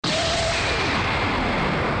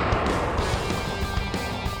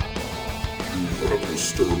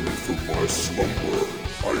stir me from my slumber.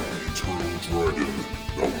 I am the eternal dragon.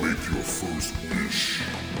 Now make your first wish.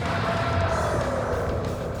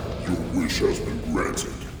 Your wish has been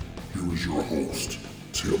granted. Here is your host,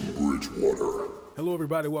 Tim Bridgewater. Hello,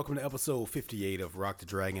 everybody. Welcome to episode 58 of Rock the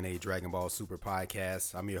Dragon, a Dragon Ball Super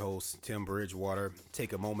podcast. I'm your host, Tim Bridgewater.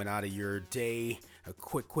 Take a moment out of your day, a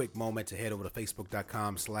quick moment to head over to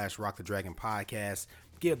facebook.com/Rock the Dragon podcast.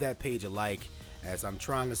 Give that page a like, as I'm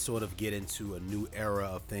trying to sort of get into a new era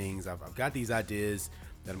of things. I've got these ideas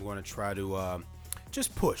that I'm going to try to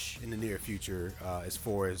just push in the near future as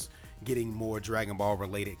far as getting more Dragon Ball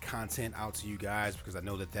related content out to you guys, because I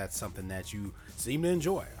know that that's something that you seem to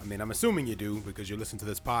enjoy. I mean, I'm assuming you do, because you listen to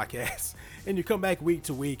this podcast and you come back week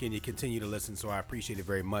to week and you continue to listen. So I appreciate it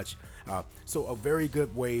very much. So a very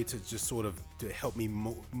good way to just sort of to help me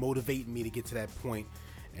motivate me to get to that point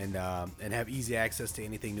and have easy access to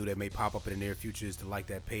anything new that may pop up in the near future is to like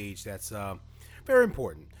that page. That's very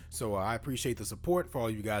important. So I appreciate the support for all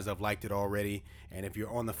you guys that have liked it already. And if you're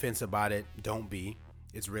on the fence about it, don't be.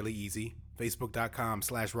 It's really easy.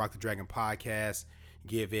 Facebook.com/Rock the Dragon podcast.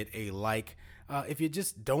 Give it a like. If you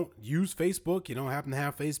just don't use Facebook, you don't happen to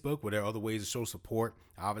have Facebook, well, there are other ways to show support.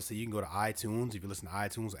 Obviously, you can go to iTunes. If you listen to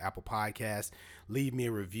iTunes or Apple Podcasts, leave me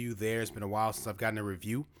a review there. It's been a while since I've gotten a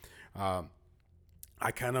review. I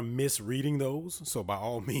kind of miss reading those. So by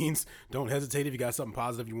all means, don't hesitate. If you got something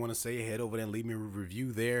positive you want to say, head over there and leave me a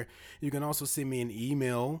review there. You can also send me an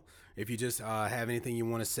email if you just have anything you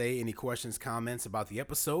want to say, any questions, comments about the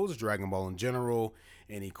episodes, Dragon Ball in general,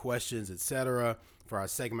 any questions, etc. For our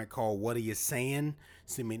segment called What Are You Saying?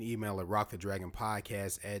 Send me an email at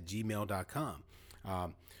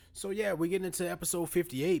rockthedragonpodcast@gmail.com. So yeah, we're getting into episode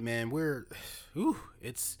 58, man. We're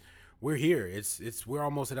here. We're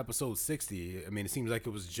almost at episode 60. I mean, it seems like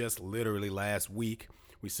it was just literally last week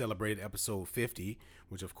we celebrated episode 50,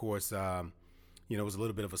 which of course, was a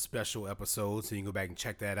little bit of a special episode. So you can go back and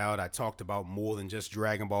check that out. I talked about more than just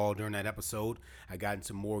Dragon Ball during that episode. I got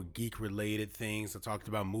into more geek related things. I talked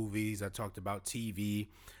about movies. I talked about TV,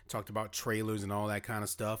 talked about trailers and all that kind of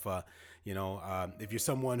stuff. If you're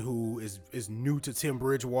someone who is new to Tim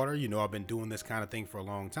Bridgewater, I've been doing this kind of thing for a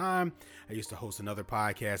long time. I used to host another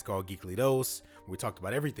podcast called Geekly Dose. We talked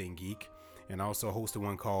about everything geek. And I also hosted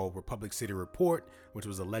one called Republic City Report, which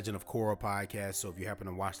was a Legend of Korra podcast. So if you happen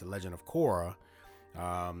to watch the Legend of Korra,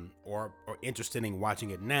 or interested in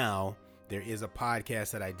watching it now, there is a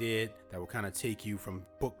podcast that I did that will kind of take you from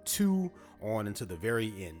book 2 on into the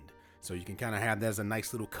very end. So you can kind of have that as a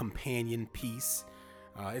nice little companion piece.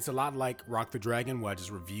 It's a lot like Rock the Dragon, where I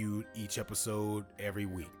just reviewed each episode every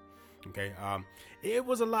week. Okay. It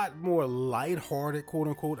was a lot more lighthearted, quote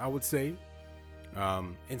unquote, I would say.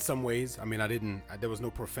 In some ways, I mean, there was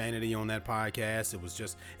no profanity on that podcast. It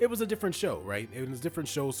was a different show, right? It was a different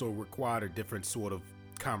show, so it required a different sort of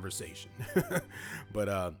conversation.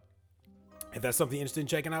 But, if that's something you're interested in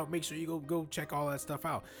checking out, make sure you go check all that stuff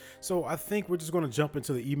out. So I think we're just going to jump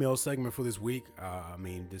into the email segment for this week.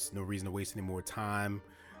 There's no reason to waste any more time,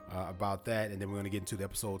 about that. And then we're going to get into the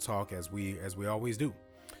episode talk as we always do.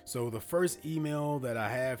 So the first email that I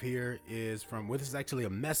have here is this is actually a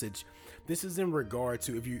message. This is in regard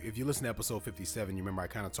to, if you listen to episode 57, you remember I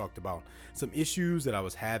kind of talked about some issues that I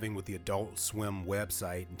was having with the Adult Swim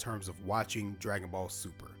website in terms of watching Dragon Ball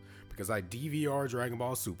Super, because I DVR Dragon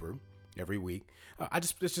Ball Super every week. I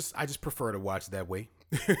just prefer to watch that way.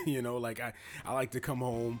 I like to come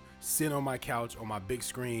home, sit on my couch on my big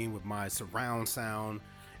screen with my surround sound,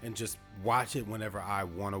 and just watch it whenever I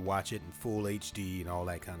want to watch it in full HD and all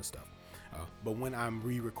that kind of stuff. But when I'm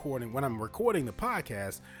recording the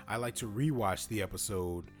podcast, I like to rewatch the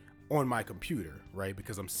episode on my computer, right?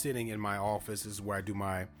 Because I'm sitting in my office. This is where I do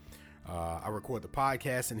I record the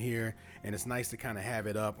podcast in here, and it's nice to kind of have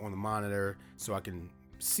it up on the monitor so I can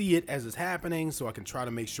see it as it's happening, so I can try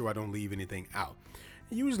to make sure I don't leave anything out.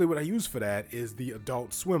 Usually what I use for that is the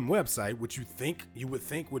Adult Swim website, which you would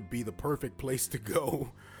think would be the perfect place to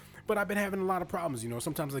go. But I've been having a lot of problems.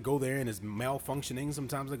 Sometimes I go there and it's malfunctioning.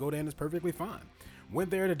 Sometimes I go there and it's perfectly fine.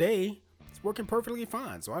 Went there today. It's working perfectly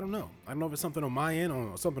fine. So I don't know. I don't know if it's something on my end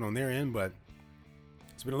or something on their end, but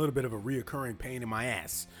it's been a little bit of a reoccurring pain in my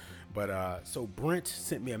ass. But so Brent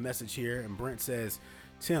sent me a message here, and Brent says,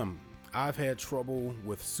 Tim, I've had trouble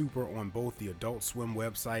with Super on both the Adult Swim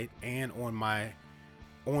website and on my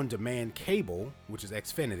on-demand cable, which is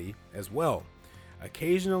Xfinity, as well.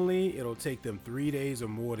 Occasionally, it'll take them 3 days or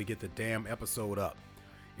more to get the damn episode up.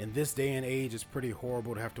 In this day and age, it's pretty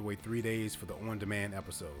horrible to have to wait 3 days for the on-demand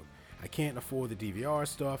episode. I can't afford the DVR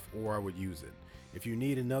stuff, or I would use it. If you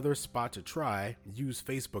need another spot to try, use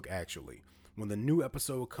Facebook actually. When the new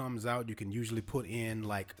episode comes out, you can usually put in,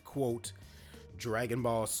 like, quote, Dragon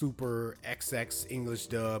Ball Super XX English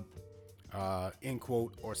dub, end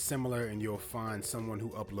quote, or similar, and you'll find someone who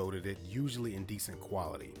uploaded it, usually in decent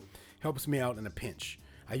quality. Helps me out in a pinch.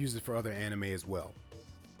 I use it for other anime as well.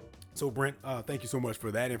 So Brent, thank you so much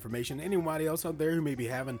for that information. Anybody else out there who may be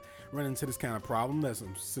run into this kind of problem, there's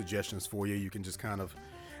some suggestions for you. You can just kind of,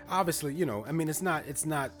 obviously, I mean, it's not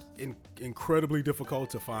incredibly difficult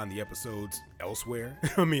to find the episodes elsewhere.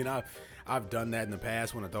 I mean, I've done that in the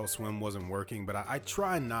past when Adult Swim wasn't working, but I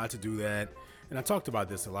try not to do that. And I talked about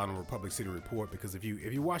this a lot on Republic City Report, because if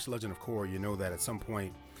you watch Legend of Korra, you know that at some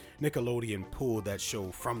point Nickelodeon pulled that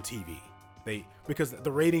show from TV. Because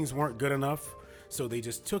the ratings weren't good enough. So they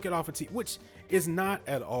just took it off of TV, which is not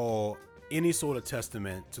at all any sort of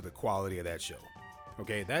testament to the quality of that show.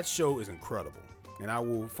 Okay, that show is incredible. And I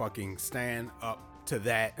will fucking stand up to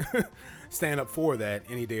that, stand up for that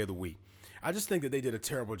any day of the week. I just think that they did a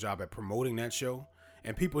terrible job at promoting that show,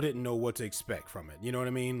 and people didn't know what to expect from it. You know what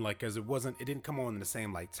I mean? Like, cause it didn't come on in the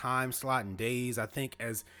same like time slot and days, I think,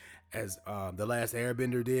 as The Last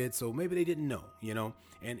Airbender did. So maybe they didn't know,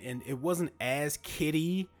 and it wasn't as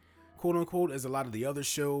kiddie, quote unquote, as a lot of the other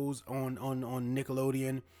shows on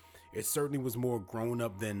Nickelodeon. It certainly was more grown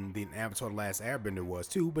up than the Avatar: The Last Airbender was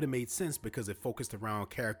too, but it made sense because it focused around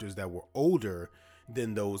characters that were older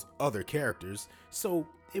than those other characters. So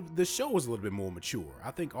the show was a little bit more mature.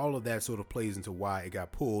 I think all of that sort of plays into why it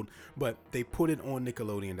got pulled, but they put it on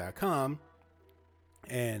Nickelodeon.com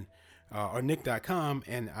and or Nick.com,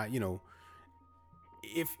 and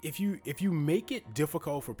if you make it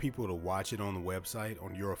difficult for people to watch it on the website,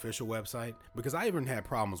 on your official website, because I even had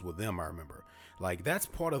problems with them, I remember. Like, that's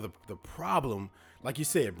part of the problem. Like you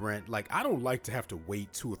said, Brent, like, I don't like to have to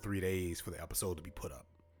wait 2 or 3 days for the episode to be put up.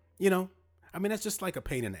 I mean, that's just like a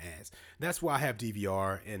pain in the ass. That's why I have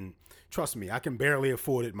DVR, and trust me, I can barely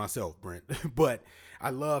afford it myself, Brent. But I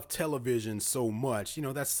love television so much.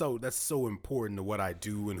 That's so important to what I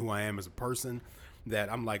do and who I am as a person,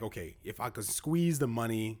 that I'm like, okay, if I could squeeze the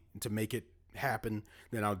money to make it happen,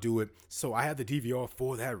 then I'll do it. So I have the DVR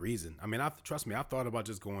for that reason. I mean, trust me, I've thought about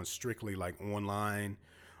just going strictly like online,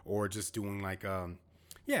 or just doing like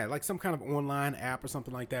like some kind of online app or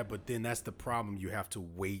something like that. But then that's the problem. You have to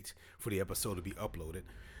wait for the episode to be uploaded.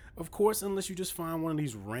 Of course, unless you just find one of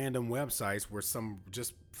these random websites where some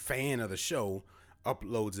just fan of the show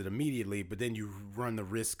uploads it immediately, but then you run the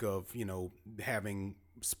risk of, having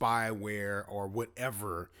spyware or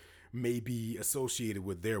whatever may be associated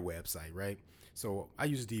with their website, right? So I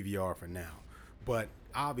use DVR for now, but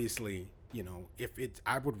obviously,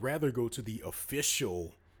 I would rather go to the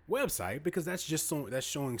official website, because that's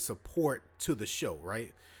showing support to the show,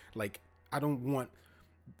 right? Like, I don't want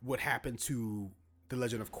what happened to The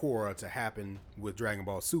Legend of Korra to happen with Dragon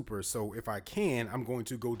Ball Super. So if I can, I'm going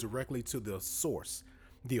to go directly to the source,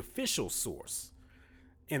 the official source,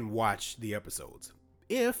 and watch the episodes.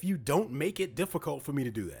 If you don't make it difficult for me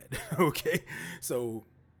to do that, okay? So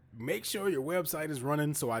make sure your website is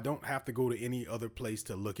running so I don't have to go to any other place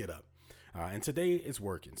to look it up. And today it's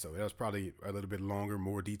working, so that was probably a little bit longer,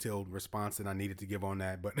 more detailed response than I needed to give on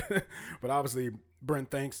that. But but obviously, Brent,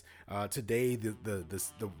 thanks. Today the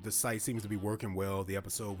site seems to be working well. The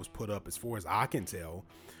episode was put up, as far as I can tell,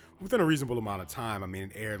 within a reasonable amount of time. I mean,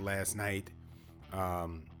 it aired last night,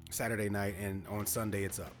 Saturday night, and on Sunday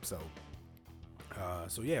it's up.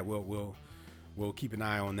 So yeah, we'll keep an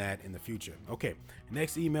eye on that in the future. Okay,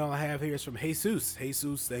 next email I have here is from Jesus.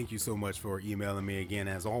 Jesus, thank you so much for emailing me again,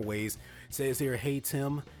 as always. It says here, hey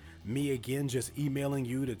Tim, me again, just emailing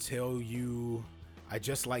you to tell you I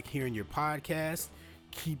just like hearing your podcast.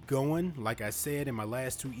 Keep going. Like I said in my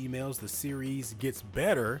last 2 emails, the series gets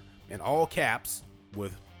better, in all caps,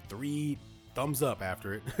 with 3 thumbs up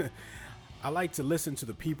after it. I like to listen to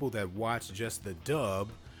the people that watch just the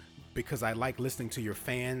dub, because I like listening to your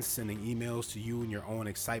fans sending emails to you and your own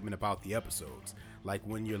excitement about the episodes. Like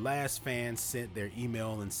when your last fan sent their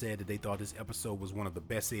email and said that they thought this episode was one of the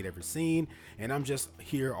best they'd ever seen, and I'm just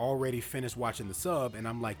here already finished watching the sub, and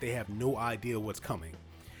I'm like, they have no idea what's coming.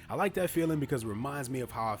 I like that feeling because it reminds me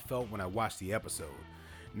of how I felt when I watched the episode.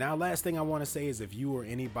 Now, last thing I want to say is, if you or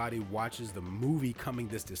anybody watches the movie coming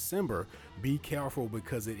this December, be careful,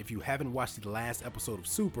 because if you haven't watched the last episode of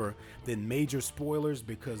Super, then major spoilers,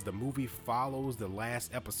 because the movie follows the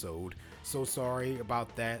last episode. So sorry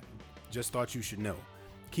about that. Just thought you should know.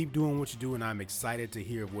 Keep doing what you do, and I'm excited to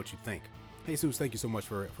hear what you think. Hey, Jesus, thank you so much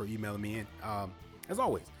for emailing me in, as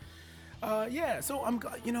always. So I'm,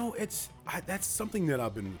 that's something that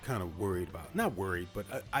I've been kind of worried about. Not worried, but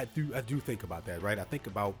I do think about that, right? I think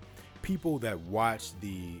about people that watch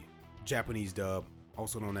the Japanese dub,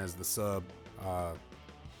 also known as the sub,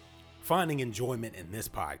 finding enjoyment in this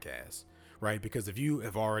podcast, right? Because if you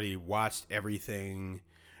have already watched everything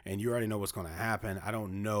and you already know what's going to happen, I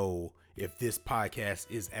don't know if this podcast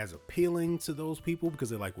is as appealing to those people, because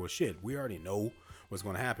they're like, well, shit, we already know what's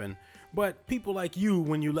going to happen. But people like you,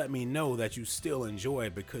 when you let me know that you still enjoy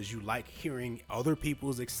it because you like hearing other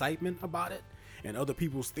people's excitement about it and other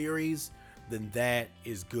people's theories, then that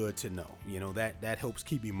is good to know. You know, that helps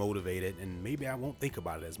keep me motivated, and maybe I won't think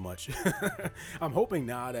about it as much. I'm hoping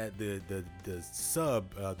now that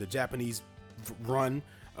the Japanese run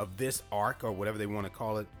of this arc, or whatever they want to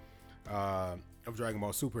call it, of Dragon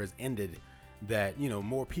Ball Super has ended, that, you know,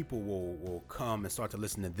 more people will come and start to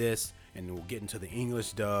listen to this, and we'll get into the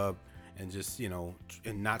English dub and just, you know,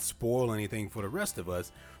 and not spoil anything for the rest of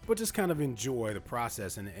us, but just kind of enjoy the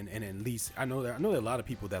process. And at least I know there are a lot of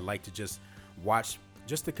people that like to just watch,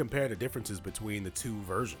 just to compare the differences between the two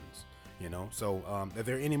versions, you know. So if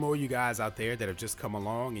there are any more of you guys out there that have just come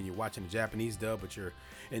along and you're watching the Japanese dub, but you're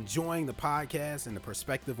enjoying the podcast and the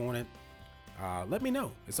perspective on it, let me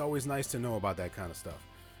know. It's always nice to know about that kind of stuff.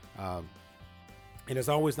 And it's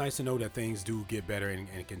always nice to know that things do get better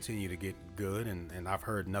and continue to get good. And I've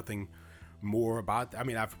heard nothing more about, I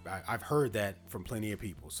mean, I've heard that from plenty of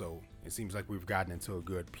people. So it seems like we've gotten into a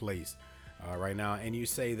good place right now. And you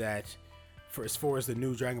say that for as far as the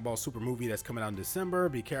new Dragon Ball Super movie that's coming out in December,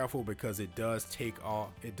 be careful because it does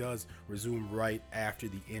resume right after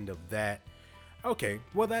the end of that. Okay,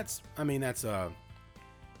 well that's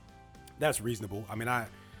reasonable. I mean, I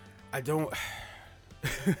don't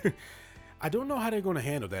I don't know how they're going to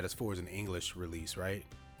handle that as far as an English release, right?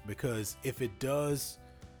 Because if it does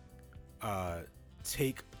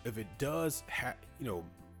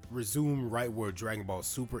resume right where Dragon Ball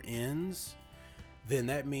Super ends, then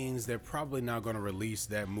that means they're probably not going to release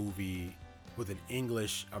that movie with an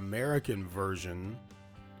English American version,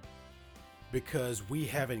 because we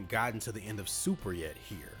haven't gotten to the end of Super yet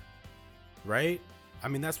here, right? I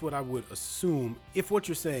mean, that's what I would assume if what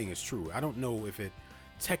you're saying is true. I don't know if it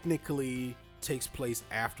technically takes place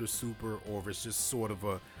after Super, or if it's just sort of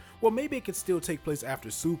well, maybe it could still take place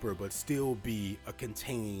after Super, but still be a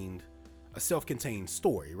self-contained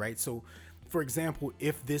story, right? So, for example,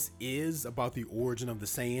 if this is about the origin of the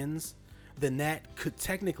Saiyans, then that could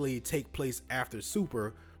technically take place after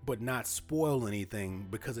Super, but not spoil anything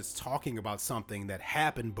because it's talking about something that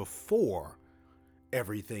happened before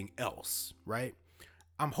everything else, right?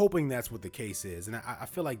 I'm hoping that's what the case is. And I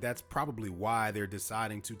feel like that's probably why they're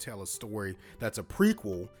deciding to tell a story that's a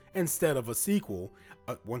prequel instead of a sequel.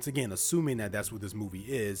 Once again, assuming that that's what this movie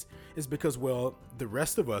is because, well, the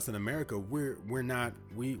rest of us in America,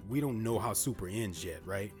 we don't know how Super ends yet,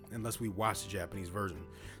 right? Unless we watch the Japanese version.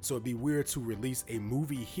 So it'd be weird to release a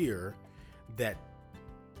movie here that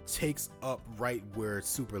takes up right where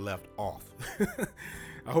Super left off.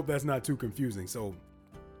 I hope that's not too confusing. So,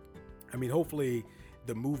 I mean, hopefully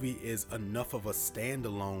the movie is enough of a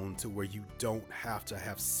standalone to where you don't have to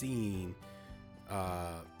have seen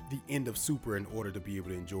the end of Super in order to be able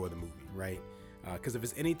to enjoy the movie, right? Because if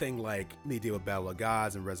it's anything like they did with Battle of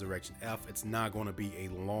Gods and Resurrection F, it's not going to be a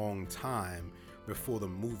long time before the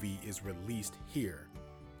movie is released here.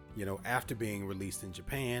 You know, after being released in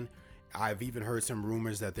Japan, I've even heard some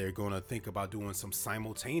rumors that they're going to think about doing some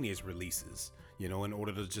simultaneous releases, you know, in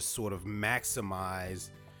order to just sort of maximize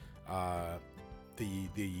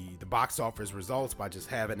the box office results by just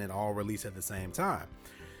having it all released at the same time.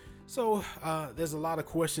 So there's a lot of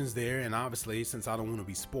questions there, and obviously, since I don't want to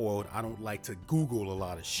be spoiled, I don't like to Google a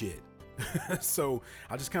lot of shit. So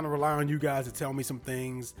I just kind of rely on you guys to tell me some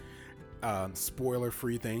things,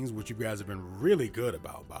 spoiler-free things, which you guys have been really good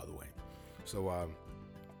about, by the way. So,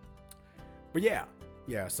 but yeah.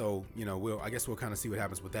 So, you know, I guess we'll kind of see what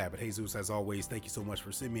happens with that. But Jesus, as always, thank you so much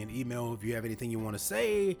for sending me an email. If you have anything you want to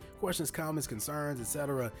say, questions, comments, concerns,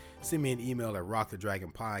 etc., send me an email at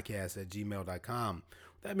rockthedragonpodcast@gmail.com.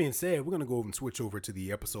 That being said, we're going to go over and switch over to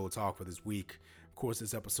the episode talk for this week. Of course,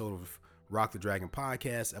 this episode of Rock the Dragon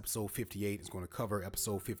Podcast, episode 58, is going to cover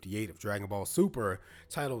episode 58 of Dragon Ball Super,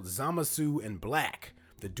 titled Zamasu and Black,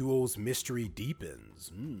 the duo's mystery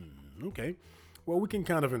deepens. Okay. Well, we can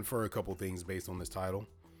kind of infer a couple things based on this title.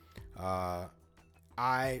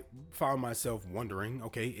 I found myself wondering,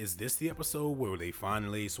 okay, is this the episode where they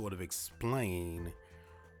finally sort of explain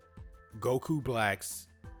Goku Black's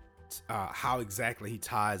how exactly he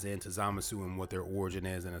ties into Zamasu and what their origin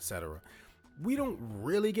is and etc. We don't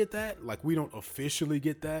really get that. Like, we don't officially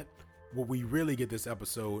get that. What we really get this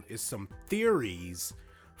episode is some theories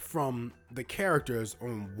from the characters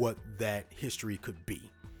on what that history could be.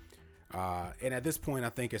 And at this point, I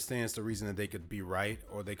think it stands to reason that they could be right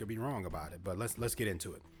or they could be wrong about it. But let's get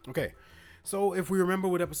into it. Okay, So if we remember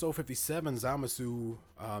with episode 57, Zamasu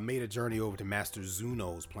made a journey over to Master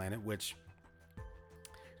Zuno's planet, which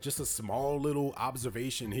just a small little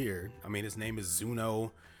observation here. I mean, his name is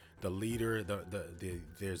Zuno, the leader.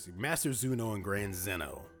 There's Master Zuno and Grand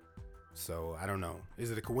Zeno. So I don't know. Is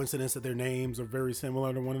it a coincidence that their names are very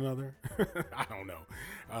similar to one another? I don't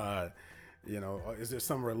know. Is there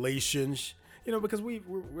some relation? Because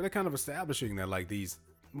we're kind of establishing that like these,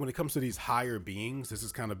 when it comes to these higher beings, this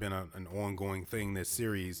has kind of been an ongoing thing this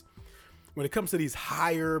series. When it comes to these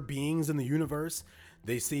higher beings in the universe,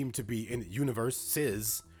 they seem to be in the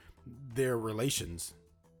universes, their relations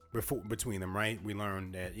between them, right? We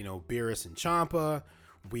learned that, Beerus and Champa,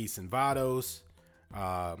 Whis and Vados.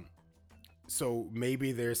 So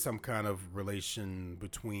maybe there's some kind of relation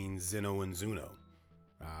between Zeno and Zuno.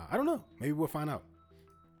 I don't know. Maybe we'll find out.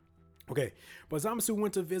 Okay, but Zamasu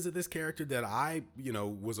went to visit this character that I,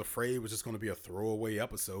 was afraid was just going to be a throwaway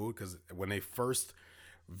episode, because when they first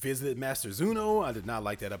visited Master Zuno, I did not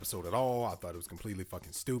like that episode at all. I thought it was completely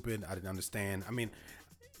fucking stupid. I didn't understand. I mean,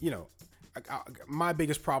 my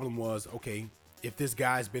biggest problem was, okay, if this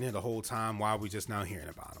guy's been here the whole time, why are we just now hearing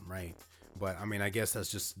about him, right? But I mean, I guess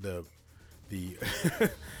that's just the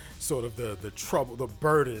sort of the trouble, the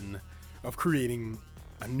burden of creating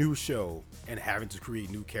a new show and having to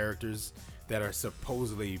create new characters that are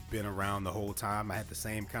supposedly been around the whole time. I had the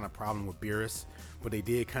same kind of problem with Beerus, but they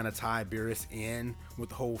did kind of tie Beerus in with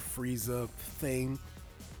the whole Frieza thing,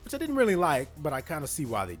 which I didn't really like, but I kind of see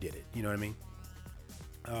why they did it. You know what I mean?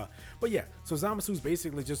 But yeah, so Zamasu's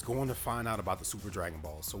basically just going to find out about the Super Dragon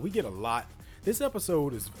Balls. So we get a lot. This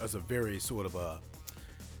episode is a very sort of a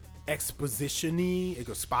expository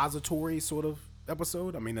sort of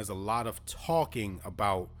episode. I mean, there's a lot of talking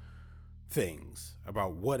about things,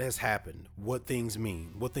 about what has happened, what things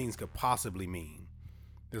mean, what things could possibly mean.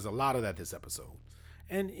 There's a lot of that this episode.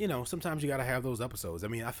 And, sometimes you got to have those episodes. I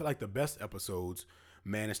mean, I feel like the best episodes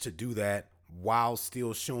manage to do that while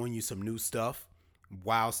still showing you some new stuff,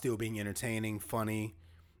 while still being entertaining, funny,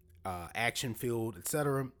 action-filled,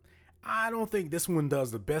 etc. I don't think this one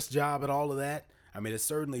does the best job at all of that. I mean, it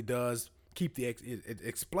certainly does keep it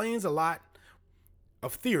explains a lot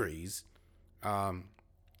of theories,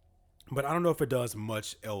 but I don't know if it does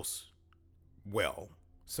much else well.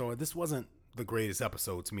 So this wasn't the greatest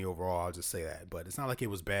episode to me overall. I'll just say that. But it's not like it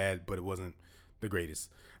was bad, but it wasn't the greatest.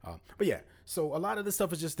 But yeah, so a lot of this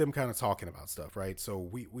stuff is just them kind of talking about stuff, right? So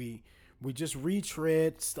we just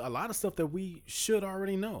retread a lot of stuff that we should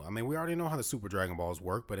already know. I mean, we already know how the Super Dragon Balls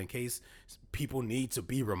work, but in case people need to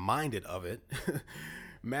be reminded of it,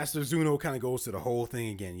 Master Zuno kind of goes to the whole thing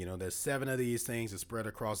again. There's 7 of these things that spread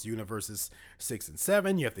across universes 6 and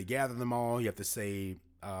 7. You have to gather them all. You have to say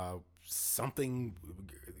something,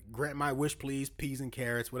 grant my wish, please, peas and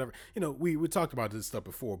carrots, whatever. We talked about this stuff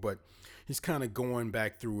before, but he's kind of going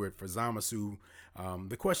back through it for Zamasu.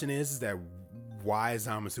 The question is that why is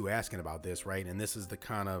Zamasu asking about this, right? And this is the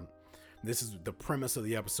premise of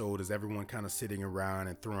the episode, is everyone kind of sitting around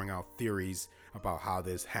and throwing out theories about how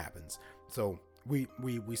this happens. So we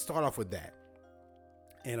start off with that.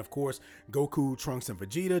 And of course, Goku, Trunks, and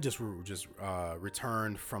Vegeta just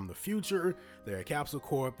returned from the future. They're at Capsule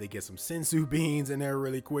Corp. They get some Senzu beans in there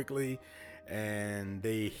really quickly, and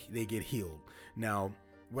they get healed. Now,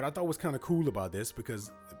 what I thought was kind of cool about this,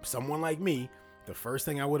 because someone like me, the first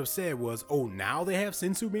thing I would have said was, oh, now they have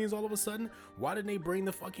Senzu beans all of a sudden? Why didn't they bring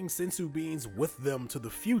the fucking Senzu beans with them to the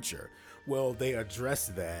future? Well, they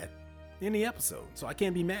addressed that in the episode, so I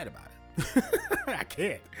can't be mad about it. I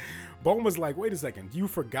can't. Bulma's like, wait a second, you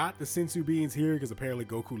forgot the Senzu beans here because apparently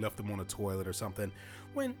Goku left them on a toilet or something.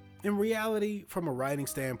 When in reality, from a writing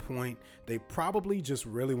standpoint, they probably just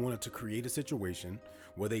really wanted to create a situation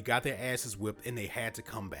where they got their asses whipped and they had to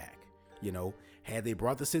come back. Had they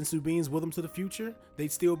brought the Senzu beans with them to the future,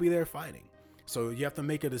 they'd still be there fighting. So you have to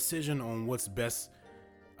make a decision on what's best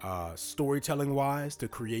storytelling wise to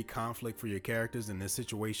create conflict for your characters. In this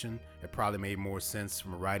situation, it probably made more sense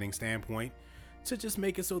from a writing standpoint to just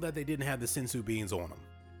make it so that they didn't have the Senzu beans on them.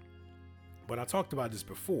 But I talked about this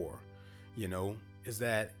before, is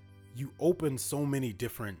that you open so many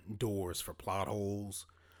different doors for plot holes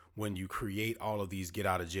when you create all of these get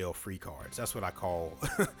out of jail free cards. That's what I call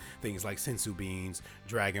things like Senzu beans,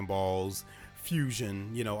 Dragon Balls,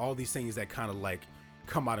 Fusion, all these things that kind of like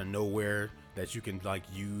come out of nowhere that you can like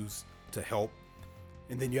use to help.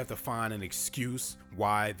 And then you have to find an excuse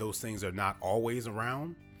why those things are not always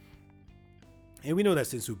around. And we know that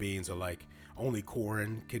Senzu beans are like only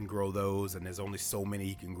Korin can grow those, and there's only so many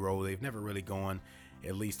he can grow. They've never really gone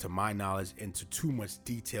at least to my knowledge, into too much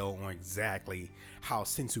detail on exactly how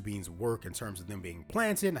senzu beans work in terms of them being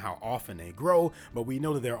planted and how often they grow. But we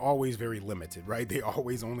know that they're always very limited, right? They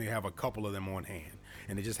always only have a couple of them on hand,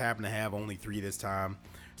 and they just happen to have only 3 this time.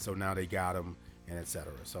 So now they got them, and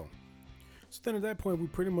etc. So then at that point, we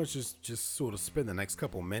pretty much just sort of spend the next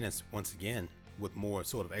couple minutes once again with more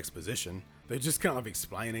sort of exposition. They're just kind of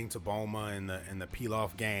explaining to Bulma and the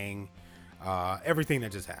Pilaf gang everything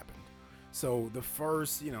that just happened. So the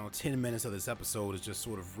first 10 minutes of this episode is just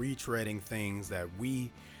sort of retreading things that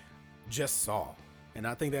we just saw, and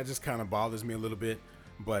I think that just kind of bothers me a little bit.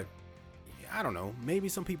 But I don't know, maybe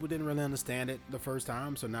some people didn't really understand it the first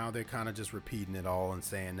time, so now they're kind of just repeating it all and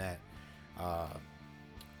saying that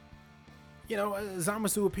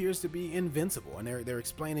Zamasu appears to be invincible, and they're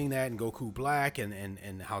explaining that in Goku Black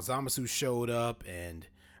and how Zamasu showed up, and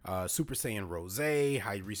Super Saiyan Rose,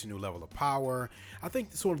 how he reached a new level of power. I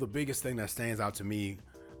think sort of the biggest thing that stands out to me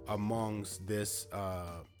amongst this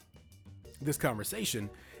conversation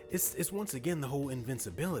is once again the whole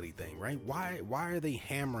invincibility thing, right? Why are they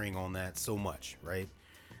hammering on that so much, right?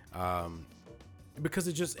 Because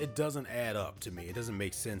it doesn't add up to me. It doesn't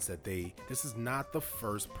make sense that this is not the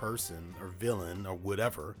first person or villain or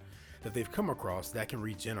whatever that they've come across that can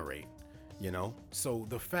regenerate, So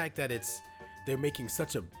the fact that they're making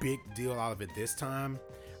such a big deal out of it this time,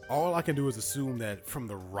 all I can do is assume that from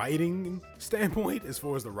the writing standpoint, as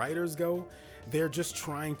far as the writers go, they're just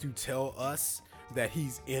trying to tell us that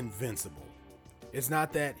he's invincible. It's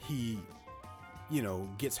not that he,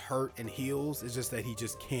 gets hurt and heals. It's just that he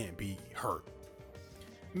just can't be hurt.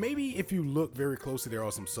 Maybe if you look very closely, there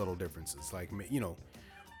are some subtle differences. Like,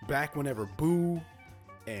 back whenever Boo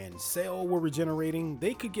and Cell were regenerating,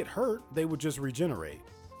 they could get hurt. They would just regenerate.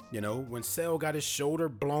 When Cell got his shoulder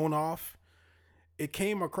blown off, it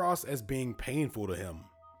came across as being painful to him.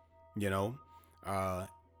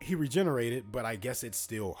 He regenerated, but I guess it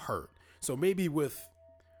still hurt. So maybe with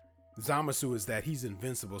Zamasu is that he's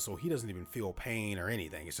invincible, so he doesn't even feel pain or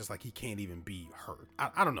anything. It's just like he can't even be hurt.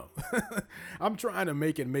 I don't know. I'm trying to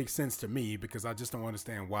make it make sense to me because I just don't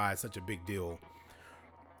understand why it's such a big deal,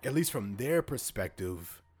 at least from their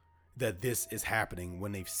perspective, that this is happening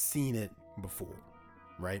when they've seen it before,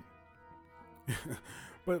 right?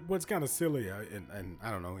 But what's kind of silly and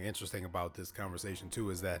I don't know, interesting about this conversation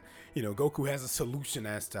too is that, Goku has a solution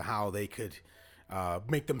as to how they could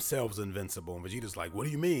make themselves invincible. And Vegeta's like, what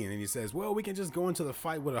do you mean? And he says, well, we can just go into the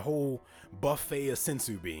fight with a whole buffet of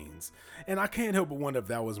senzu beans. And I can't help but wonder if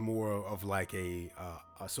that was more of like a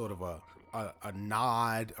sort of a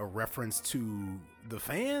nod, a reference to the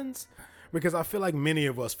fans. Because I feel like many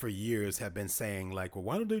of us for years have been saying like, well,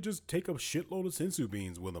 why don't they just take a shitload of senzu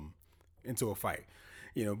beans with them into a fight?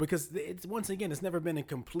 Because it's, once again, it's never been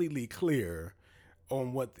completely clear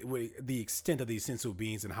on what the extent of these senzu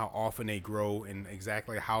beans and how often they grow and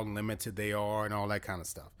exactly how limited they are and all that kind of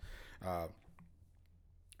stuff.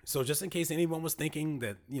 So just in case anyone was thinking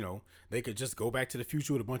that, they could just go back to the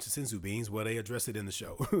future with a bunch of senzu beans, well, they address it in the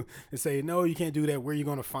show. They say, no, you can't do that. Where are you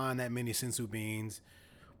going to find that many senzu beans?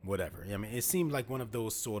 Whatever. I mean, it seemed like one of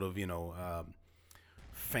those sort of,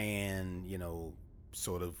 fan,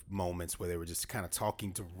 sort of moments where they were just kind of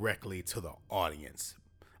talking directly to the audience.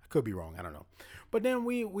 I could be wrong. I don't know. But then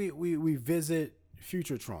we visit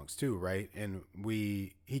Future Trunks too, right? And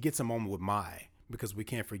he gets a moment with Mai, because we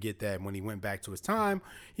can't forget that when he went back to his time,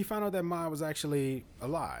 he found out that Mai was actually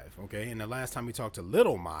alive. Okay. And the last time he talked to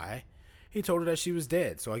little Mai, he told her that she was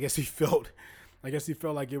dead. So I guess he felt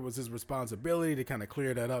like it was his responsibility to kind of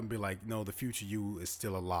clear that up and be like, no, the future you is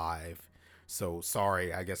still alive. So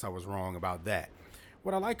sorry, I guess I was wrong about that.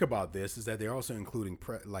 What I like about this is that they're also including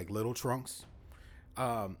like little Trunks.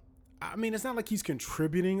 I mean, it's not like he's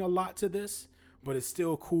contributing a lot to this, but it's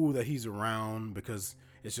still cool that he's around because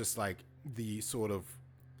it's just like the sort of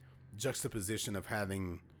juxtaposition of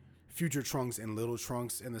having Future Trunks and little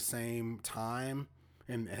Trunks in the same time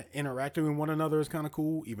and interacting with one another is kind of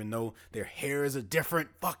cool, even though their hair is a different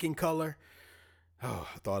fucking color. Oh,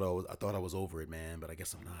 I thought I was over it, man, but I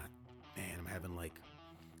guess I'm not. Man, I'm having like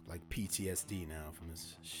PTSD now from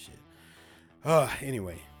this shit.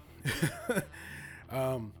 Anyway.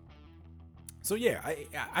 So yeah,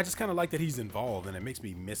 I just kind of like that he's involved, and it makes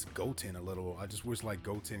me miss Goten a little. I just wish like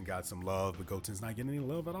Goten got some love, but Goten's not getting any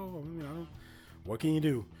love at all. What can you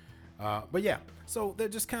do? But yeah, so they're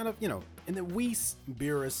just kind of, and then Whis,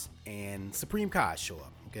 Beerus, and Supreme Kai show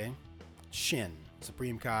up, okay? Shin,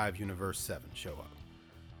 Supreme Kai of Universe 7 show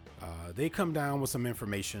up. They come down with some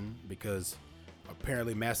information because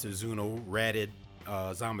apparently Master Zuno ratted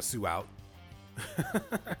Zamasu out.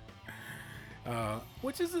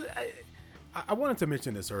 Which is, I wanted to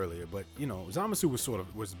mention this earlier, but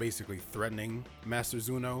Zamasu was basically threatening Master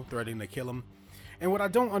Zuno, threatening to kill him. And what I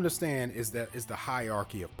don't understand is the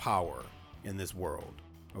hierarchy of power in this world.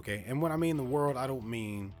 Okay, and when I mean the world, I don't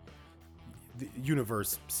mean the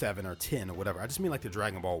universe 7 or 10 or whatever. I just mean like the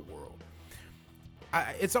Dragon Ball world.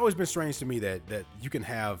 It's always been strange to me that you can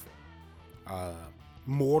have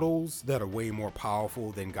mortals that are way more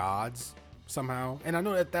powerful than gods somehow. And I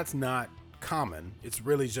know that that's not common. It's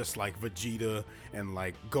really just like Vegeta and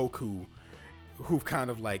like Goku, who've kind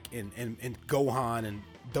of like in Gohan, and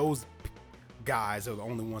those guys are the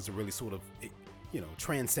only ones that really sort of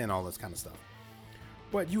transcend all this kind of stuff.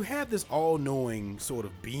 But you have this all-knowing sort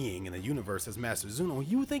of being in the universe as Master Zuno.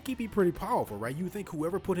 You would think he'd be pretty powerful, right? You would think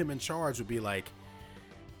whoever put him in charge would be like,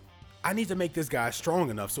 I need to make this guy strong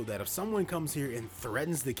enough so that if someone comes here and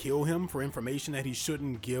threatens to kill him for information that he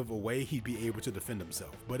shouldn't give away, he'd be able to defend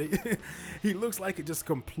himself. But he looks like a just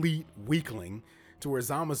complete weakling, to where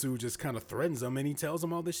Zamasu just kind of threatens him and he tells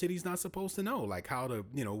him all this shit he's not supposed to know, like how to,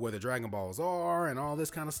 where the Dragon Balls are and all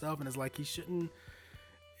this kind of stuff. And it's like he shouldn't.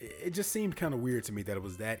 It just seemed kind of weird to me that it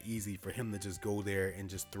was that easy for him to just go there and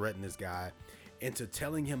just threaten this guy into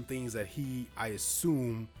telling him things that I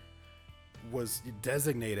assume, was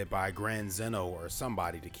designated by Grand Zeno or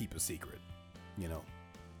somebody to keep a secret,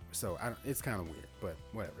 So it's kind of weird, but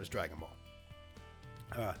whatever. It's Dragon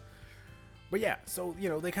Ball. But yeah, so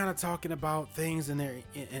they kind of talking about things,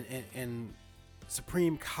 and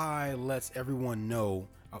Supreme Kai lets everyone know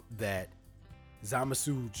that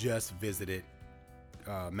Zamasu just visited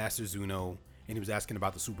Master Zuno, and he was asking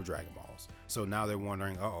about the Super Dragon Balls. So now they're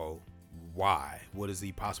wondering, why? What does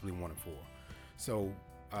he possibly want it for? So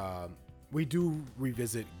we do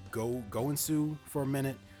revisit Goensu for a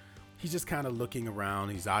minute. He's just kind of looking around.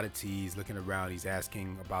 He's out of tea. He's looking around. He's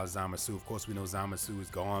asking about Zamasu. Of course, we know Zamasu is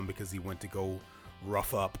gone because he went to go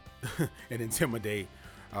rough up and intimidate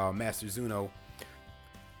Master Zuno.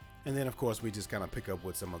 And then, of course, we just kind of pick up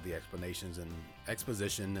with some of the explanations and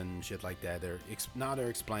exposition and shit like that. They're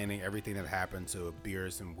explaining everything that happened to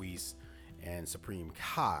Beerus and Whis and Supreme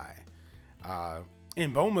Kai.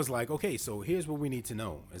 And Bulma's like, okay, so here's what we need to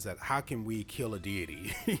know: is that how can we kill a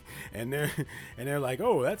deity? and they're like,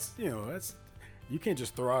 oh, that's you can't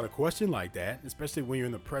just throw out a question like that, especially when you're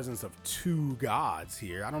in the presence of two gods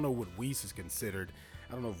here. I don't know what Whis is considered.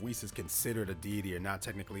 I don't know if Whis is considered a deity or not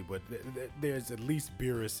technically, but there's at least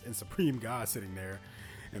Beerus and Supreme God sitting there,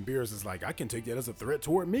 and Beerus is like, I can take that as a threat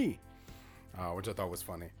toward me, which I thought was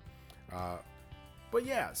funny. But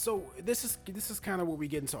yeah, so this is kind of where we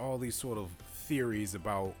get into all these sort of theories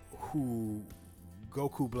about who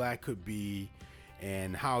Goku Black could be,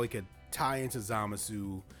 and how he could tie into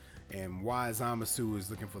Zamasu, and why Zamasu is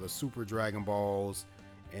looking for the Super Dragon Balls,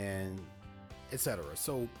 and etc.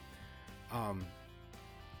 So,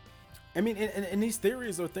 I mean, and these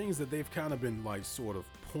theories are things that they've kind of been like sort of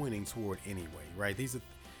pointing toward anyway, right?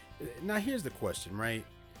 Now here's the question, right?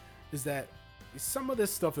 Is that some of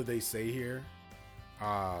this stuff that they say here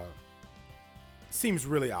seems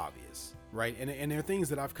really obvious, right? And there are things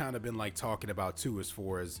that I've kind of been like talking about too, as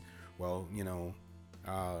far as, well,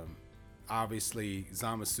 obviously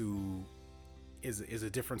Zamasu is a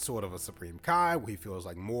different sort of a Supreme Kai, where he feels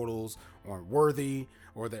like mortals aren't worthy,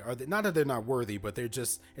 or they not that they're not worthy, but they're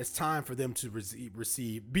just, it's time for them to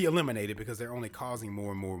be eliminated, because they're only causing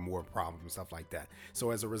more and more and more problems and stuff like that. So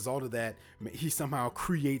as a result of that, he somehow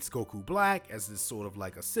creates Goku Black as this sort of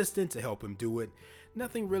like assistant to help him do it.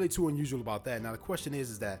 Nothing really too unusual about that. Now the question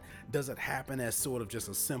is that does it happen as sort of just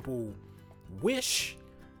a simple wish?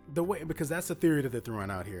 Because that's a theory that they're throwing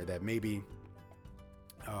out here, that maybe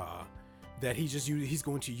that he's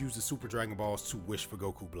going to use the Super Dragon Balls to wish for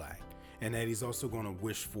Goku Black, and that he's also going to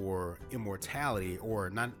wish for immortality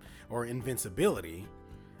or invincibility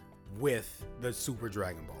with the Super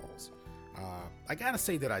Dragon Balls. I gotta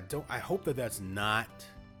say that I hope that that's not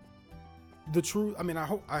the truth. I mean, I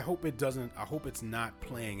hope it doesn't. I hope it's not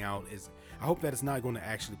playing out as. I hope that it's not going to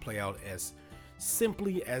actually play out as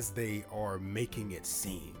simply as they are making it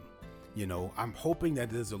seem. I'm hoping that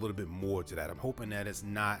there's a little bit more to that. I'm hoping that it's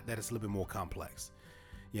a little bit more complex,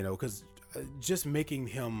 because just making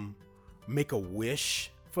him make a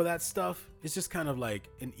wish for that stuff is just kind of like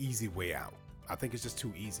an easy way out. I think it's just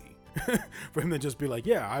too easy for him to just be like,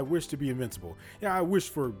 yeah, I wish to be invincible. Yeah, I wish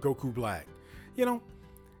for Goku Black.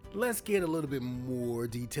 Let's get a little bit more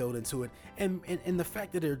detailed into it. And the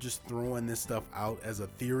fact that they're just throwing this stuff out as a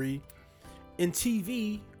theory in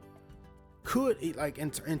TV could, like, in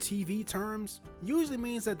TV terms, usually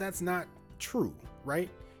means that that's not true, right?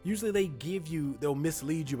 Usually they'll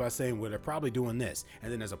mislead you by saying, well, they're probably doing this,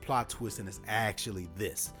 and then there's a plot twist and it's actually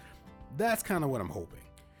this. That's kind of what I'm hoping.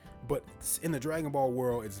 But in the Dragon Ball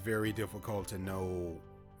world, it's very difficult to know,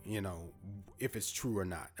 if it's true or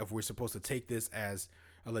not. If we're supposed to take this as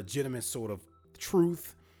a legitimate sort of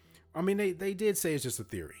truth. I mean, they did say it's just a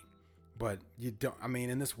theory. But you don't,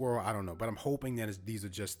 in this world, I don't know. But I'm hoping that these are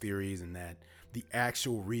just theories and that the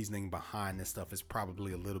actual reasoning behind this stuff is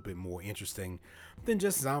probably a little bit more interesting than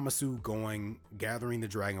just Zamasu gathering the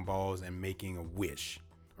Dragon Balls and making a wish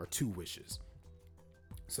or 2 wishes.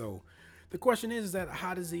 So the question is that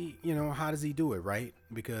how does he do it, right?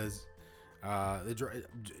 Because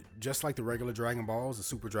just like the regular Dragon Balls, the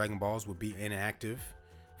Super Dragon Balls would be inactive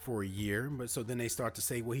for a year, but so then they start to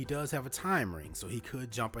say, well, he does have a time ring, so he could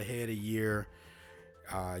jump ahead a year,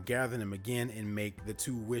 gather them again, and make the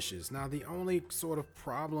 2 wishes. Now, the only sort of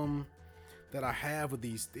problem that I have with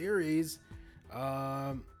these theories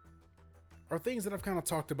are things that I've kind of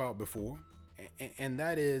talked about before, and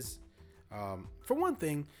that is, for one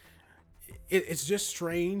thing, it's just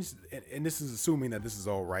strange, and this is assuming that this is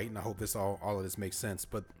all right, and I hope all of this makes sense,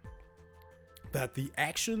 but that the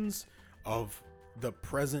actions of the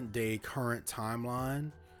present day current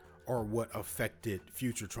timeline are what affected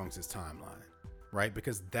future Trunks' timeline, right?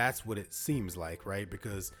 Because that's what it seems like, right?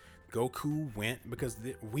 Because Goku went, because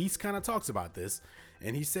Whis kind of talks about this,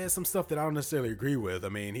 and he says some stuff that I don't necessarily agree with. I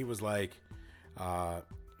mean, he was like,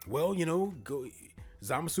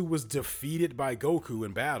 Zamasu was defeated by Goku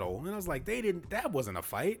in battle. And I was like, that wasn't a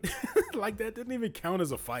fight. Like, that didn't even count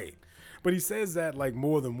as a fight. But he says that like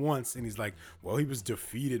more than once, and he's like, well, he was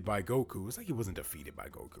defeated by Goku. It's like he wasn't defeated by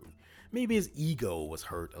Goku. Maybe his ego was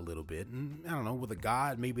hurt a little bit, and I don't know, with a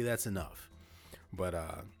god, maybe that's enough. But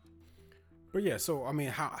yeah, so I mean,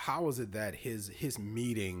 how is it that his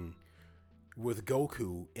meeting with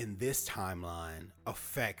Goku in this timeline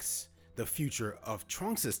affects the future of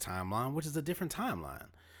Trunks' timeline, which is a different timeline?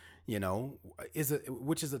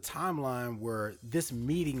 Which is a timeline where this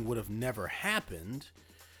meeting would have never happened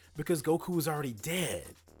because Goku was already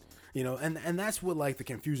dead, and that's what like the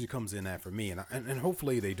confusion comes in at for me. And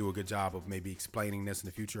hopefully they do a good job of maybe explaining this in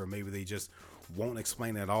the future, or maybe they just won't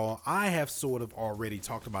explain it at all. I have sort of already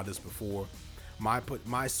talked about this before.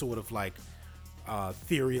 My sort of like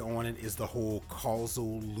theory on it is the whole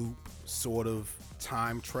causal loop sort of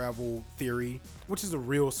time travel theory, which is a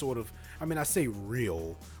real sort of, I say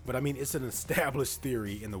real, but it's an established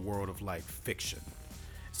theory in the world of like fiction.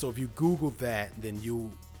 So if you Google that, then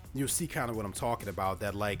you'll see kind of what I'm talking about,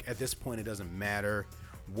 that like at this point it doesn't matter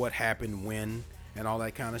what happened when and all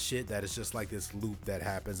that kind of shit, that it's just like this loop that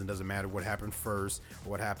happens, and doesn't matter what happened first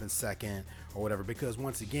or what happened second or whatever, because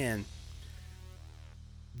once again,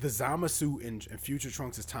 the Zamasu in future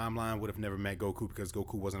Trunks' timeline would have never met Goku because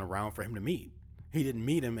Goku wasn't around for him to meet. He didn't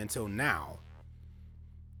meet him until now.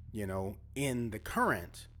 In the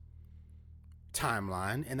current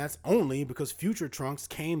timeline, and that's only because future Trunks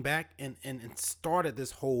came back and started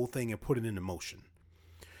this whole thing and put it into motion.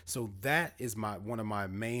 So that is one of my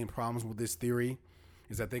main problems with this theory,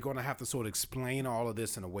 is that they're going to have to sort of explain all of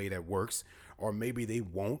this in a way that works, or maybe they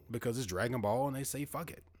won't because it's Dragon Ball and they say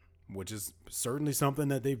fuck it, which is certainly something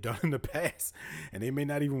that they've done in the past, and they may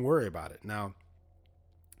not even worry about it. Now,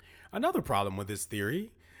 another problem with this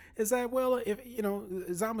theory is that, well, if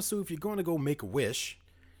Zamasu, if you're going to go make a wish,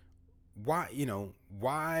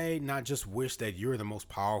 why not just wish that you're the most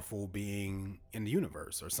powerful being in the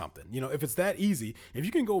universe or something? If it's that easy, if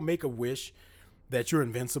you can go make a wish that you're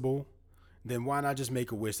invincible, then why not just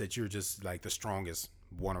make a wish that you're just like the strongest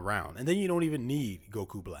one around? And then you don't even need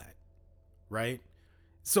Goku Black, right?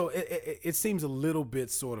 So it seems a little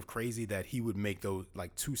bit sort of crazy that he would make those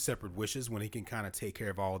like 2 separate wishes when he can kind of take care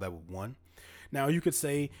of all that with one. Now you could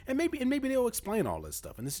say, and maybe they'll explain all this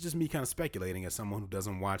stuff. And this is just me kind of speculating as someone who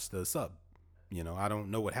doesn't watch the sub. I don't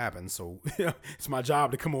know what happens, so it's my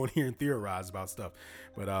job to come on here and theorize about stuff.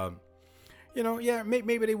 But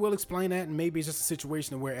maybe they will explain that, and maybe it's just a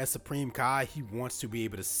situation where as Supreme Kai, he wants to be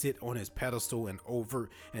able to sit on his pedestal and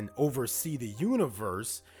oversee the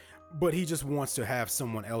universe, but he just wants to have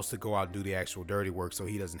someone else to go out and do the actual dirty work so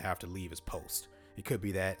he doesn't have to leave his post. It could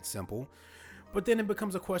be that simple. But then it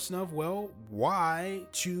becomes a question of, well, why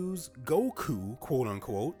choose Goku, quote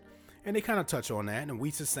unquote? And they kind of touch on that. And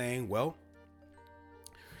Whis is saying, well,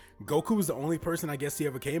 Goku was the only person I guess he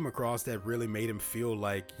ever came across that really made him feel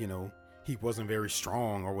like, he wasn't very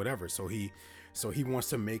strong or whatever. So he wants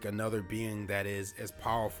to make another being that is as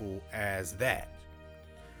powerful as that.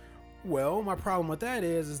 Well, my problem with that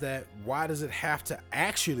is that why does it have to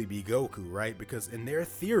actually be Goku, right? Because in their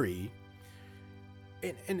theory,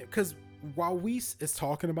 and because while Whis is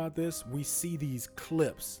talking about this, we see these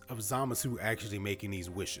clips of Zamasu actually making these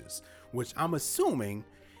wishes, which I'm assuming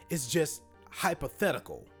is just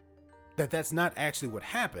hypothetical. that's not actually what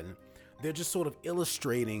happened. They're just sort of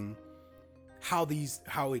illustrating how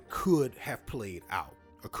it could have played out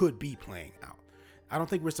or could be playing out. I don't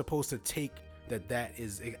think we're supposed to take that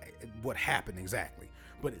is what happened exactly.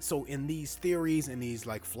 But so in these theories and these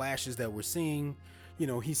like flashes that we're seeing,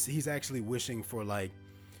 he's actually wishing for like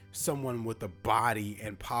someone with the body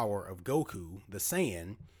and power of Goku, the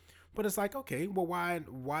Saiyan. But it's like, okay, well,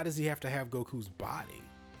 why does he have to have Goku's body?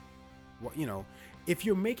 Well, if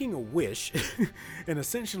you're making a wish and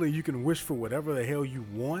essentially you can wish for whatever the hell you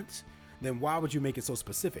want, then why would you make it so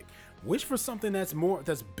specific? Wish for something that's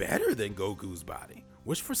better than Goku's body.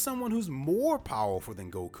 Wish for someone who's more powerful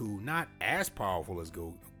than Goku, not as powerful as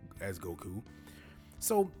Goku.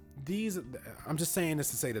 So I'm just saying this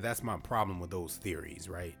to say that that's my problem with those theories,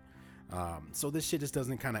 right? So this shit just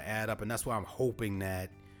doesn't kind of add up, and that's why I'm hoping that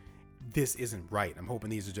this isn't right. I'm hoping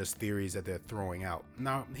these are just theories that they're throwing out.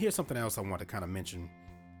 Now, here's something else I want to kind of mention.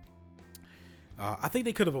 I think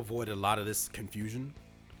they could have avoided a lot of this confusion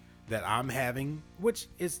that I'm having, which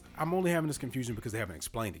is I'm only having this confusion because they haven't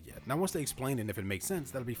explained it yet. Now, once they explain it, and if it makes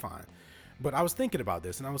sense, that'll be fine. But I was thinking about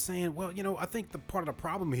this, and I was saying, well, I think the part of the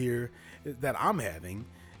problem here that I'm having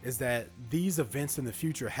is that these events in the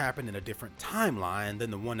future happen in a different timeline than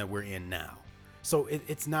the one that we're in now. So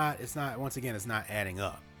it's not once again, it's not adding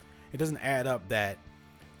up. It doesn't add up that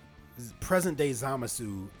present day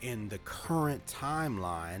Zamasu in the current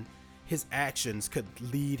timeline, his actions could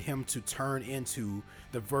lead him to turn into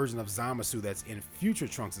the version of Zamasu that's in future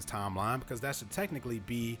Trunks' timeline, because that should technically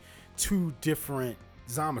be two different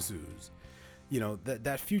Zamasus.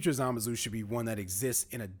 That future Zamasu should be one that exists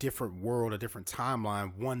in a different world, a different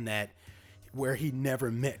timeline, one where he never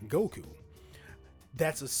met Goku.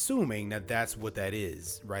 That's assuming that that's what that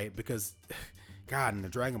is, right? Because God, in the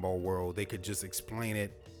Dragon Ball world, they could just explain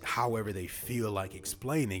it however they feel like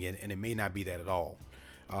explaining it, and it may not be that at all.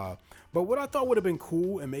 But what I thought would have been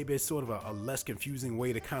cool, and maybe it's sort of a less confusing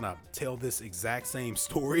way to kind of tell this exact same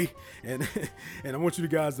story, and I want you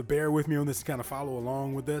guys to bear with me on this and kind of follow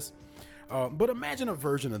along with this. But imagine a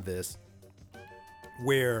version of this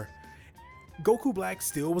where Goku Black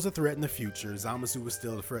still was a threat in the future. Zamasu was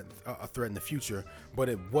still a threat in the future, but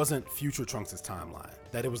it wasn't future Trunks' timeline.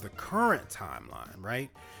 That it was the current timeline, right?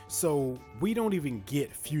 So we don't even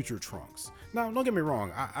get future Trunks. Now, don't get me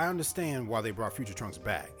wrong. I understand why they brought future Trunks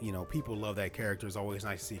back. People love that character. It's always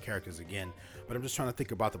nice to see characters again. But I'm just trying to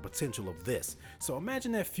think about the potential of this. So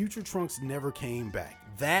imagine that future Trunks never came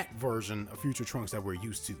back. That version of future Trunks that we're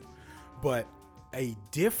used to. But a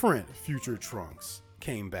different future Trunks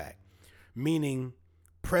came back. Meaning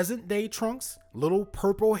present day Trunks, little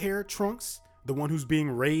purple haired Trunks, the one who's being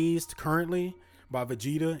raised currently by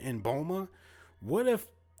Vegeta and Bulma. What if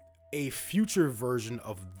a future version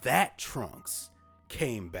of that Trunks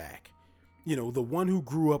came back? The one who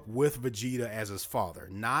grew up with Vegeta as his father,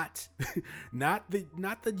 not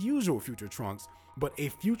the usual future Trunks, but a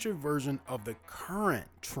future version of the current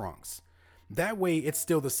Trunks. That way it's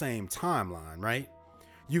still the same timeline, right?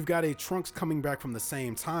 You've got a Trunks coming back from the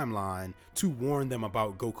same timeline to warn them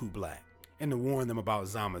about Goku Black and to warn them about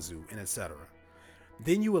Zamasu and etc.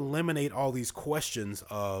 Then you eliminate all these questions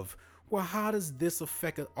of, well, how does this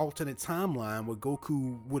affect an alternate timeline where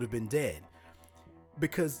Goku would have been dead?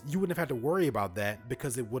 Because you wouldn't have had to worry about that,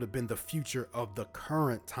 because it would have been the future of the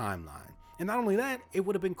current timeline. And not only that, it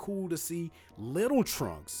would have been cool to see little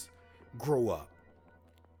Trunks grow up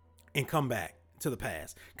and come back to the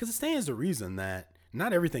past. Because it stands to reason that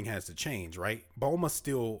not everything has to change, right? Bulma's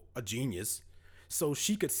still a genius, so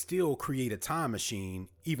she could still create a time machine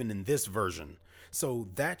even in this version. So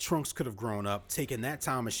that Trunks could have grown up, taken that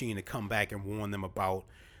time machine to come back and warn them about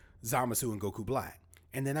Zamasu and Goku Black.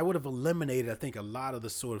 And then that would have eliminated, I think, a lot of the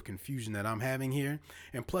sort of confusion that I'm having here.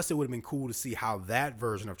 And plus, it would have been cool to see how that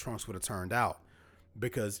version of Trunks would have turned out.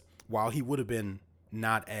 Because while he would have been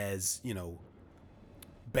not as,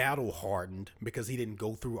 battle hardened, because he didn't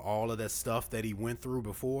go through all of that stuff that he went through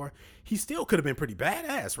before, he still could have been pretty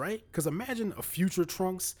badass, right? Because imagine a future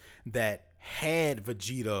Trunks that had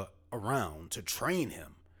Vegeta around to train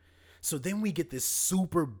him. So then we get this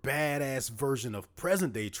super badass version of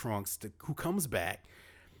present day Trunks who comes back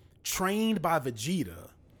trained by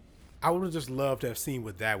Vegeta. I would have just loved to have seen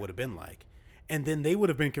what that would have been like. And then they would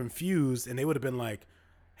have been confused, and they would have been like,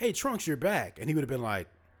 hey, Trunks, you're back. And he would have been like,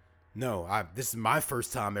 no, this is my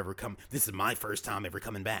first time ever coming back. This is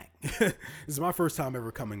my first time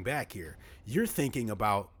ever coming back here. You're thinking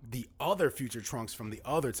about the other future Trunks from the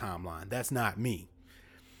other timeline. That's not me.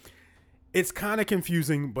 It's kind of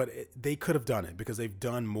confusing, but they could have done it because they've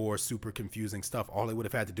done more super confusing stuff. All they would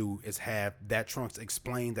have had to do is have that Trunks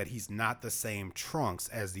explain that he's not the same Trunks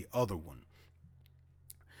as the other one.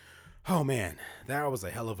 Oh man, that was a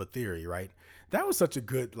hell of a theory, right? That was such a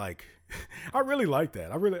good like. I really like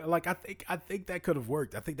that. I really like. I think that could have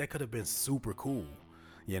worked. I think that could have been super cool.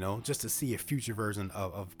 Just to see a future version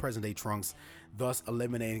of present day Trunks, thus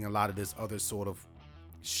eliminating a lot of this other sort of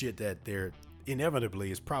shit that they're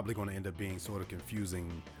inevitably is probably going to end up being sort of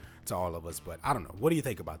confusing to all of us. But I don't know. What do you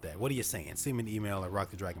think about that? What are you saying? Send me an email at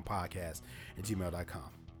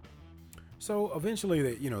rockthedragonpodcast@gmail.com. So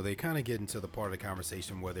eventually, they kind of get into the part of the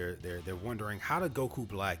conversation where they're wondering, how did Goku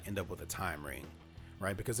Black end up with a time ring,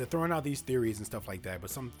 right? Because they're throwing out these theories and stuff like that, but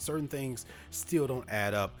some certain things still don't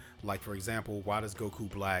add up. Like, for example, why does Goku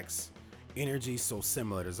Black's energy so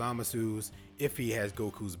similar to Zamasu's if he has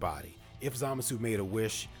Goku's body? If Zamasu made a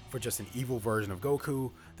wish for just an evil version of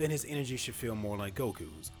Goku, then his energy should feel more like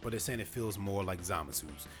Goku's, but they're saying it feels more like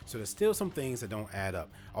Zamasu's. So there's still some things that don't add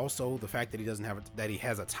up. Also, the fact that he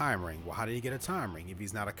has a time ring. Well, how did he get a time ring if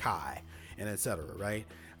he's not a Kai, and etc. Right?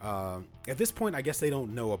 At this point, I guess they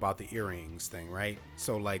don't know about the earrings thing, right?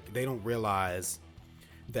 So like they don't realize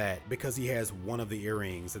that because he has one of the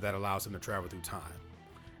earrings that allows him to travel through time.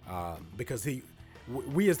 Because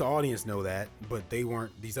we as the audience know that, but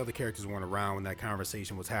these other characters weren't around when that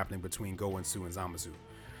conversation was happening between Goensu and Zamasu.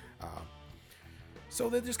 So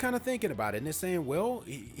they're just kind of thinking about it, and they're saying, well,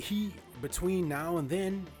 he between now and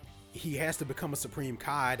then, he has to become a Supreme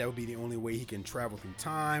Kai. That would be the only way he can travel through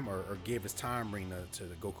time or give his time ring to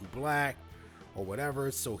the Goku Black or whatever.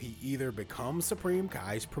 So he either becomes Supreme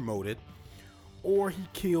Kai, he's promoted, or he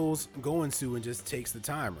kills Goensu and just takes the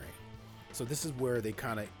time ring. So this is where they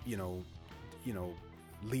kind of,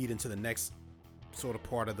 lead into the next sort of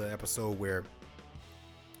part of the episode where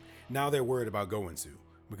now they're worried about Goensu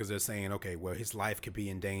because they're saying, okay, well, his life could be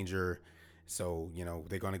in danger. So,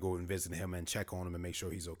 they're going to go and visit him and check on him and make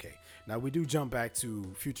sure he's okay. Now, we do jump back to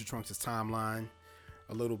Future Trunks' timeline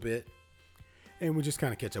a little bit. And we just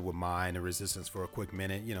kind of catch up with Mai and the Resistance for a quick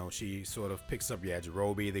minute. She sort of picks up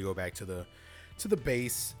Yajirobe. They go back to the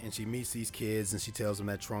base and she meets these kids and she tells them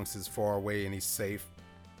that Trunks is far away and he's safe.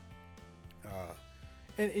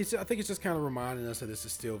 And I think it's just kind of reminding us that this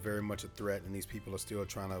is still very much a threat and these people are still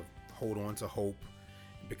trying to hold on to hope.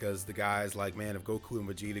 Because the guy's like, man, if Goku and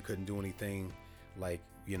Vegeta couldn't do anything, like,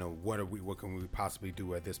 what can we possibly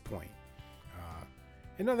do at this point?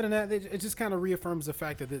 And other than that, it just kind of reaffirms the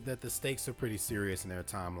fact that the stakes are pretty serious in their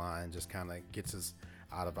timeline. Just kind of gets us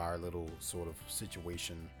out of our little sort of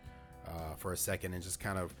situation for a second, and just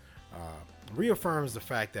kind of reaffirms the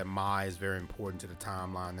fact that Mai is very important to the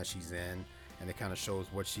timeline that she's in, and it kind of shows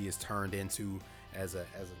what she is turned into as a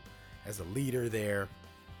leader there.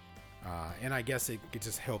 And I guess it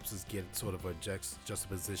just helps us get sort of a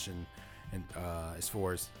juxtaposition and as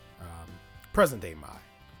far as present day Mai,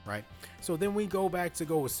 right? So then we go back to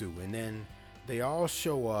Goensu, and then they all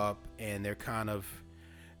show up, and they're kind of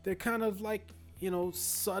like,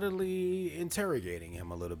 subtly interrogating him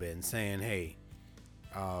a little bit and saying, hey,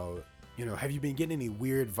 have you been getting any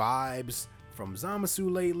weird vibes from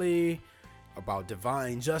Zamasu lately about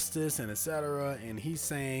divine justice and etc.? And he's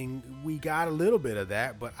saying, we got a little bit of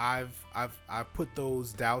that, but I've put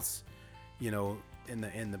those doubts, in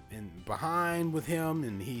behind with him,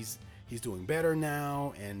 and he's doing better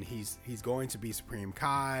now, and he's going to be Supreme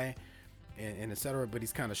Kai and etc. But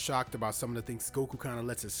he's kind of shocked about some of the things Goku kind of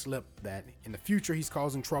lets it slip, that in the future he's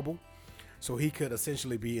causing trouble, so he could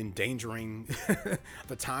essentially be endangering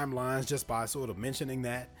the timelines just by sort of mentioning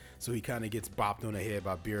that. So he kind of gets bopped on the head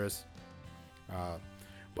by Beerus.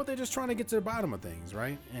 But they're just trying to get to the bottom of things,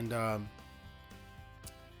 right? And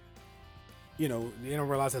they don't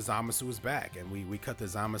realize that Zamasu is back, and we cut to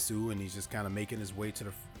Zamasu, and he's just kind of making his way to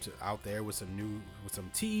out there with some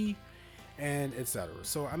tea and etc.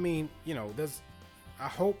 So I mean, I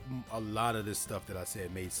hope a lot of this stuff that I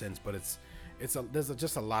said made sense, but there's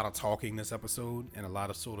just a lot of talking this episode and a lot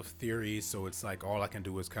of sort of theories. So it's like all I can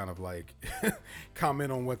do is kind of like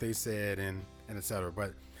comment on what they said and etc.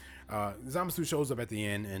 But Zamasu shows up at the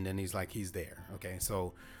end, and then he's there. Okay,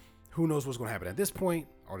 so who knows what's going to happen at this point?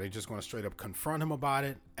 Are they just going to straight up confront him about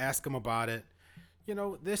it, ask him about it?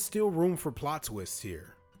 There's still room for plot twists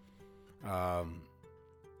here.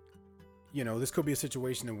 This could be a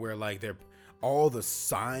situation where like all the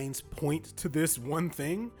signs point to this one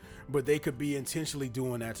thing, but they could be intentionally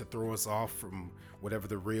doing that to throw us off from whatever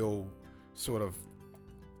the real sort of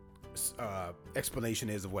explanation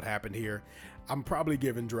is of what happened here. I'm probably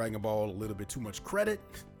giving Dragon Ball a little bit too much credit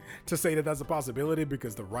to say that that's a possibility,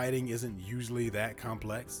 because the writing isn't usually that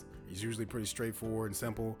complex. It's usually pretty straightforward and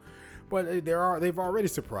simple. But they've already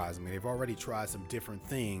surprised me. They've already tried some different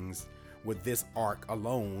things with this arc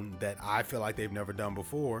alone that I feel like they've never done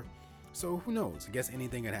before. So who knows? I guess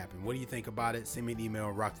anything could happen. What do you think about it? Send me an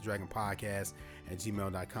email,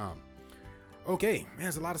 rockthedragonpodcast@gmail.com. Okay, man,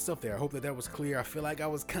 there's a lot of stuff there. I hope that was clear. I feel like I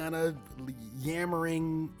was kind of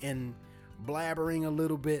yammering and blabbering a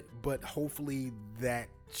little bit, but hopefully that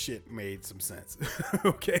shit made some sense.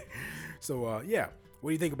 Okay, so yeah,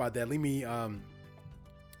 what do you think about that? Leave me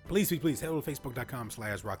please head over to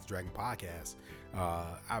facebook.com/rockthedragonpodcast.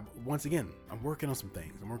 Once again, I'm working on some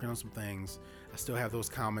things. I still have those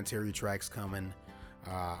commentary tracks coming.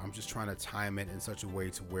 I'm just trying to time it in such a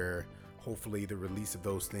way to where hopefully the release of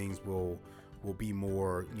those things will be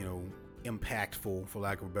more, impactful, for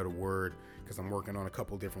lack of a better word, because I'm working on a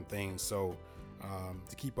couple different things. So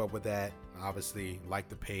to keep up with that, obviously like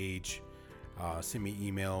the page, send me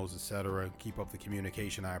emails, etc. Keep up the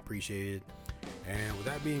communication. I appreciate it. And with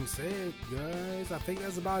that being said, guys, I think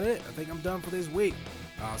that's about it. I think I'm done for this week.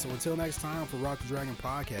 So until next time, for Rock the Dragon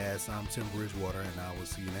Podcast, I'm Tim Bridgewater, and I will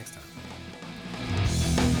see you next time.